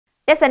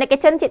ទេសនិក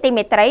ជនជាទី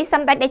មេត្រីស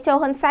ម្ដេចតេជោ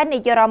ហ៊ុនសែននា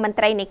យករដ្ឋមន្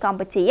ត្រីនៃកម្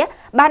ពុជា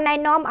បានណែ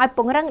នាំឲ្យព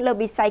ង្រឹងលើ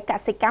វិស័យក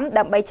សិកម្ម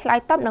ដើម្បីឆ្លើយ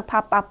តបនឹងផ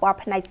លប៉ះពាល់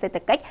ផ្នែកសេដ្ឋ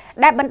កិច្ច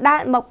ដែលបណ្ដាល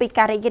មកពី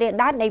ការរីករាល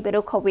ដាលនៃវី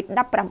រុស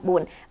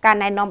COVID-19 ការ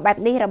ណែនាំបែប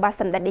នេះរបស់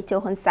សម្ដេចតេជោ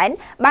ហ៊ុនសែន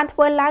បានធ្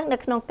វើឡើងនៅ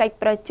ក្នុងកិច្ច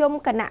ប្រជុំ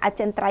គណៈអ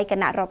ចិន្ត្រៃយ៍គ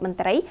ណៈរដ្ឋមន្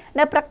ត្រី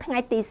នៅព្រឹកថ្ងៃ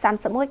ទី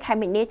31 ខែ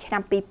មីនា ឆ្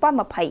នាំ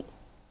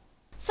2020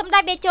សម្ដេ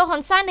ចតេជោហ៊ុ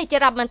នសែននាយក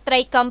រដ្ឋមន្ត្រី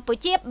កម្ពុ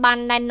ជាបាន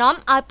ណែនាំ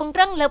ឲ្យពង្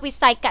រឹងលើវិ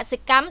ស័យកសិ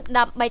កម្ម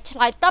ដើម្បីឆ្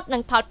លើយតបនឹ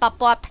ងផលប៉ះ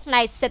ពាល់ផ្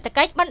នែកសេដ្ឋ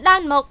កិច្ចបណ្ដាល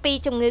មកពី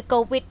ជំងឺ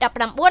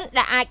COVID-19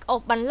 ដែលអាចអូស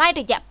បន្លាយ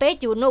រយៈពេល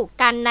យូរនោះ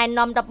ការណែ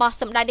នាំរបស់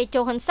សម្ដេចតេ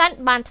ជោហ៊ុនសែន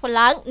បានធ្វើ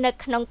ឡើងនៅ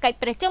ក្នុងកិច្ច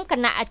ប្រជុំគ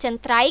ណៈអចិន្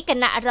ត្រៃយ៍គ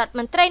ណៈរដ្ឋម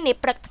ន្ត្រីនា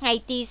ព្រឹកថ្ងៃ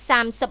ទី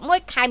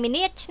31 ខែមី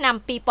នា ឆ្នាំ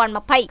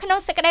2020ក្នុង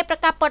សេចក្តីប្រ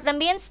កាសព័ត៌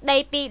មានស្ដី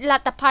ពីល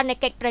ទ្ធផលនៃ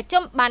កិច្ចប្រ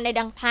ជុំបានឲ្យ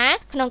ដឹងថា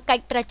ក្នុងកិ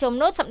ច្ចប្រជុំ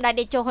នោះសម្ដេច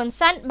តេជោហ៊ុន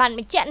សែនបានប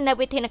ញ្ជាក់នូវ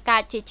វិធានកា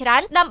រជាច្រើ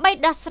នដើម្បី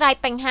ដោះស្រាយ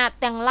បញ្ហា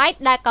ទាំងឡាយ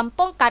ដែលកំ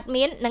ពុងកើត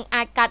មាននិង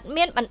អាចកើត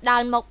មានបណ្ដា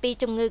លមកពី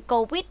ជំងឺ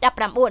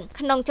COVID-19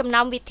 ក្នុងចំ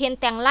ណោមវិធាន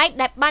ទាំងឡាយ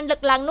ដែលបានលើ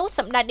កឡើងនោះស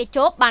ម្ដេចតេ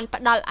ជោបាន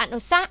ផ្ដល់អនុ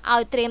សាសន៍ឲ្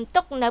យត្រៀម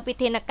ទុកនៅវិ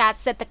ធានការ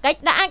សេដ្ឋកិច្ច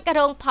ដែលអាចរ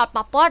ងផល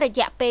ប៉ះពាល់រ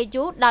យៈពេល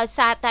យូរដោយ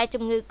សារតែ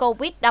ជំងឺ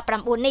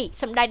COVID-19 នេះ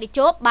សម្ដេចតេ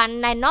ជោបាន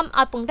ណែនាំ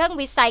ឲ្យពង្រឹង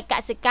វិស័យក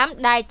សិកម្ម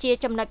ដែលជា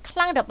ចំណុចខ្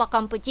លាំងរបស់ក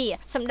ម្ពុជា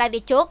សម្ដេច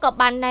តេជោក៏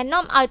បានណែ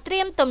នាំឲ្យត្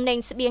រៀមទំនិញ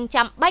ស្បៀង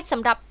ចាំបាច់ស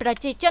ម្រាប់ប្រ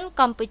ជាជន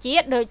កម្ពុជា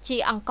ដូចជា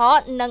អង្ករ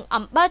និង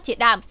អំបិលជា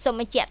ដើមសូ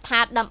មបញ្ជាក់ថា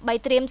ដើម្បី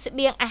ត្រៀមស្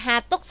បៀងអាហារ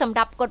ទុកសម្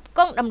រាប់ផ្គត់ផ្គ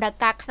ង់តម្រូវ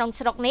ការក្នុង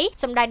ស្រុកនេះ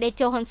សម្ដេចតេ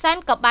ជោហ៊ុនសែន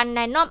ក៏បាន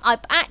ណែនាំឲ្យ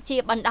ផ្អាកជា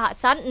បណ្ដោះអា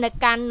សន្ននៅ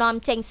ការនាំ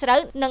ចេញស្រូវ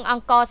និងអ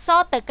ង្ករស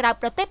ទៅក្រៅ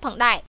ប្រទេសផង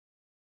ដែរ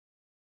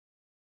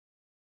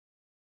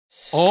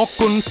អរ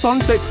គុណស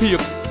ន្តិភាព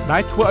ដែ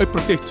លធ្វើឲ្យប្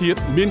រទេសជាតិ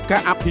មានកា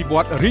រអភិវ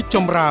ឌ្ឍរីកច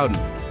ម្រើន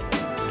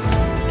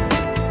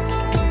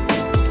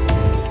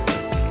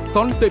ស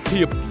ន្តិ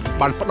ភាព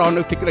បានផ្ដល់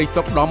នូវសេចក្តី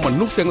សុខដល់ម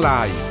នុស្សទាំង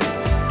ឡាយ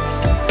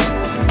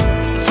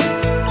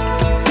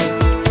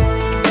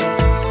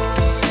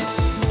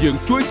យើង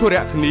ជួយធុ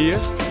រៈគ្នា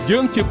យើ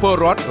ងជាពល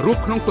រដ្ឋរ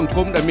ស់ក្នុងសង្គ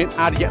មដែលមាន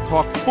អរិយធ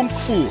ម៌ខ្ពង់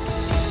ខ្ពស់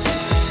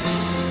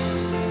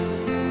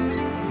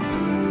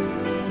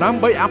ដើ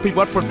ម្បីអភិវ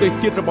ឌ្ឍប្រទេស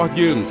ជាតិរបស់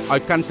យើងឲ្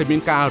យកាន់តែមាន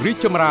ការរីក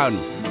ចម្រើន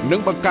និង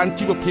បង្កើន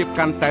ជីវភាព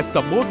កាន់តែស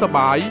ម្បូរសប្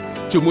បាយ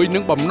ជាមួយនឹ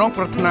ងបំណង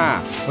ប្រាថ្នា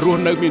រ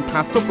ស់នៅមាន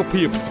ផាសុក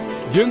ភាព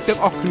យើងទាំង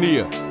អស់គ្នា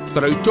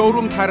ត្រូវចូល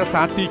រួមថែរក្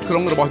សាទីក្រុ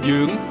ងរបស់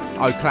យើង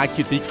ឲ្យក្លាយ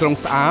ជាទីក្រុង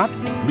ស្អាត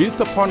មាន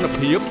សោភ័ណ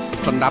ភាព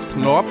សណ្ដាប់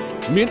ធ្នាប់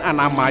មានអ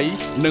នាម័យ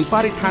និងប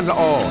រិស្ថានល្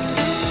អ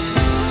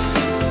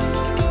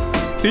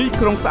ទី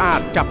ក្រុងស្អា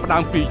តចាប់ផ្ដើ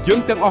មពីយើ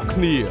ងទាំងអស់គ្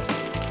នា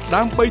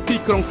ដើម្បីទី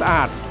ក្រុងស្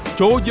អាត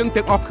ចូលយើង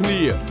ទាំងអស់គ្នា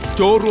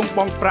ចូលរួមប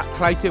ង់ប្រាក់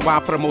ថ្លៃសេវា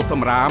ប្រមូលស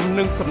ម្រាម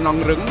និងសំណ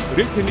ង់រឹង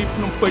រាជធានី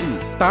ភ្នំពេញ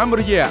តាម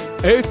រយៈ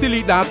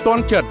Acilida ទា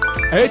ន់ចិត្ត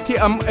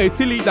ATM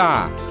Acilida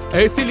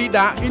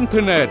Acilida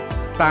Internet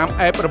តាម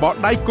App របស់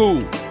ដៃគូ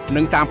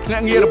និងតាមភ្នា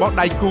ក់ងាររបស់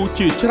ដៃគូ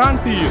ជាច្រើន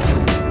ទៀត